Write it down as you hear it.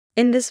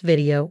In this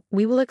video,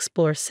 we will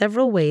explore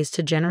several ways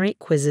to generate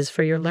quizzes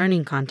for your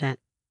learning content.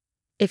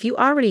 If you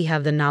already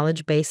have the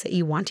knowledge base that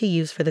you want to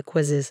use for the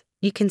quizzes,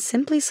 you can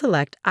simply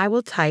select I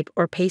will type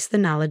or paste the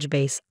knowledge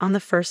base on the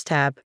first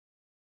tab.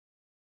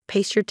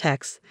 Paste your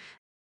text.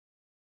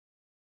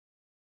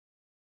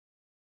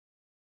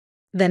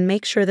 Then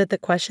make sure that the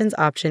questions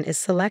option is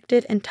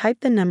selected and type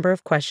the number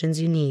of questions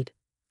you need.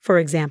 For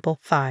example,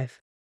 5.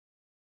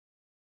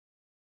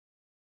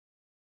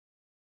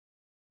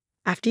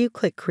 After you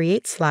click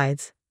Create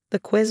Slides, the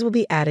quiz will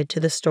be added to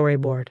the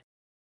storyboard.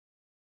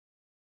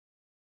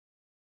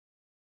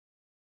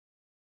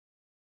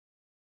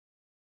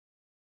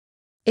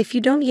 If you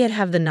don't yet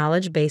have the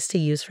knowledge base to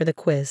use for the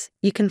quiz,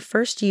 you can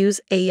first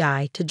use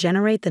AI to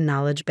generate the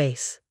knowledge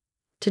base.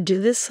 To do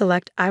this,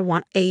 select I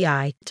want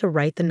AI to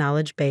write the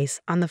knowledge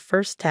base on the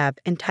first tab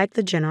and type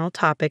the general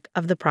topic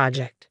of the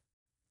project.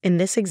 In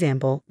this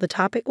example, the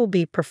topic will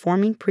be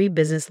Performing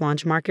Pre-Business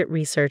Launch Market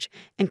Research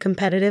and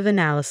Competitive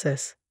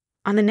Analysis.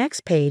 On the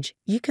next page,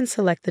 you can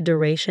select the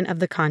duration of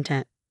the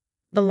content.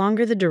 The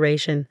longer the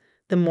duration,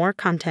 the more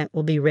content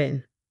will be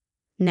written.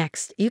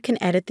 Next, you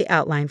can edit the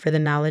outline for the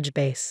knowledge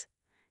base.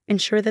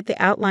 Ensure that the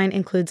outline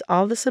includes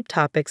all the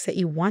subtopics that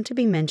you want to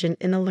be mentioned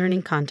in the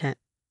learning content.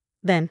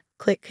 Then,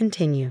 click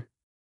Continue.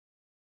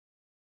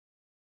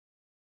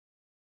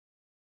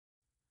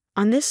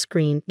 On this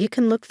screen, you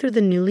can look through the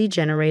newly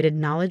generated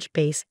knowledge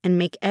base and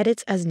make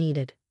edits as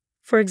needed.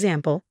 For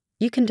example,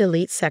 you can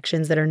delete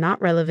sections that are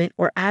not relevant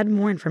or add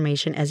more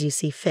information as you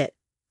see fit.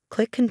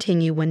 Click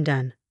Continue when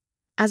done.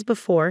 As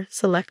before,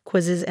 select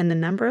quizzes and the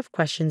number of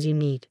questions you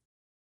need.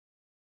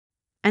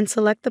 And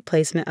select the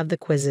placement of the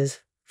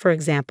quizzes, for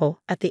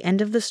example, at the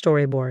end of the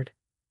storyboard.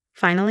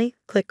 Finally,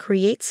 click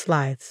Create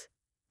Slides.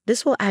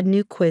 This will add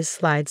new quiz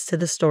slides to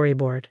the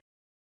storyboard.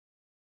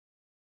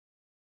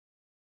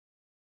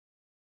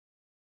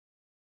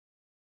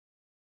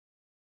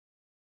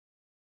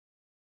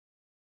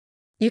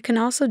 You can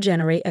also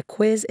generate a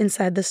quiz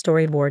inside the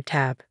Storyboard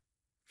tab.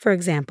 For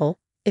example,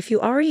 if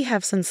you already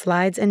have some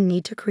slides and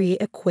need to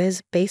create a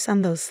quiz based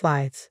on those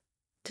slides.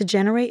 To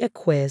generate a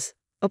quiz,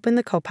 open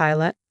the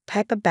Copilot,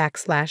 type a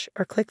backslash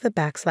or click the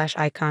backslash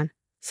icon,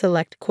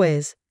 select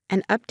Quiz,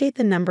 and update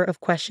the number of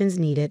questions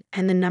needed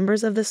and the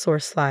numbers of the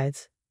source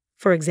slides.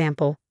 For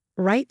example,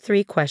 write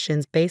 3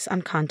 questions based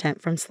on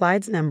content from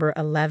slides number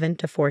 11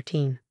 to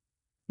 14.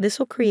 This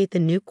will create the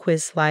new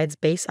quiz slides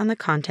based on the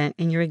content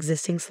in your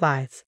existing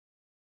slides.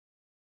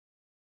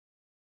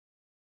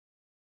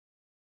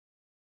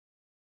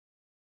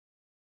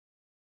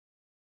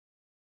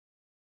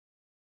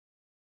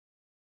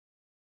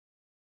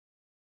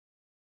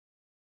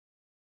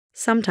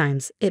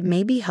 Sometimes, it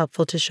may be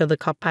helpful to show the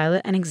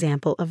Copilot an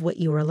example of what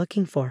you are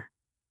looking for.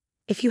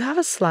 If you have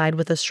a slide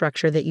with a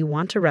structure that you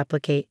want to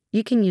replicate,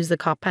 you can use the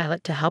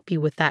Copilot to help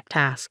you with that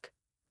task.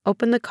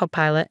 Open the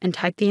Copilot and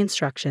type the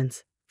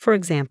instructions. For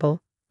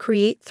example,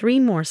 create 3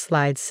 more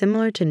slides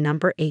similar to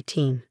number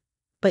 18,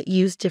 but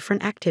use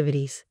different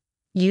activities.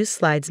 Use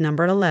slides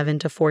number 11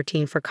 to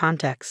 14 for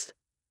context.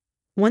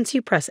 Once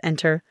you press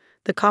Enter,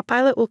 the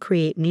Copilot will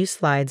create new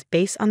slides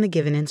based on the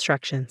given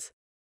instructions.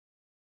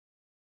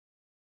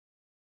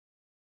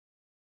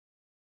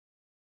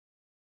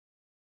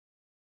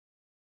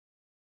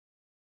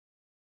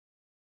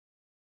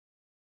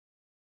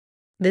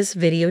 This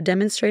video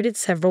demonstrated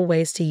several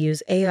ways to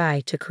use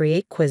AI to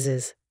create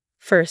quizzes.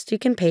 First, you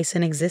can paste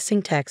an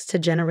existing text to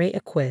generate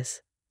a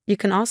quiz. You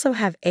can also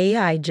have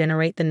AI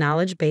generate the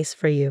knowledge base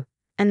for you,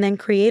 and then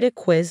create a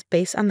quiz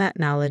based on that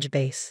knowledge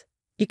base.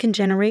 You can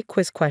generate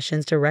quiz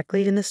questions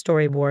directly in the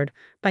storyboard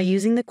by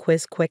using the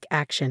Quiz Quick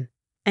action.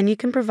 And you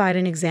can provide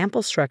an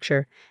example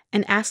structure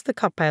and ask the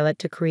Copilot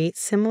to create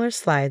similar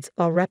slides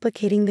while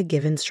replicating the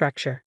given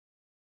structure.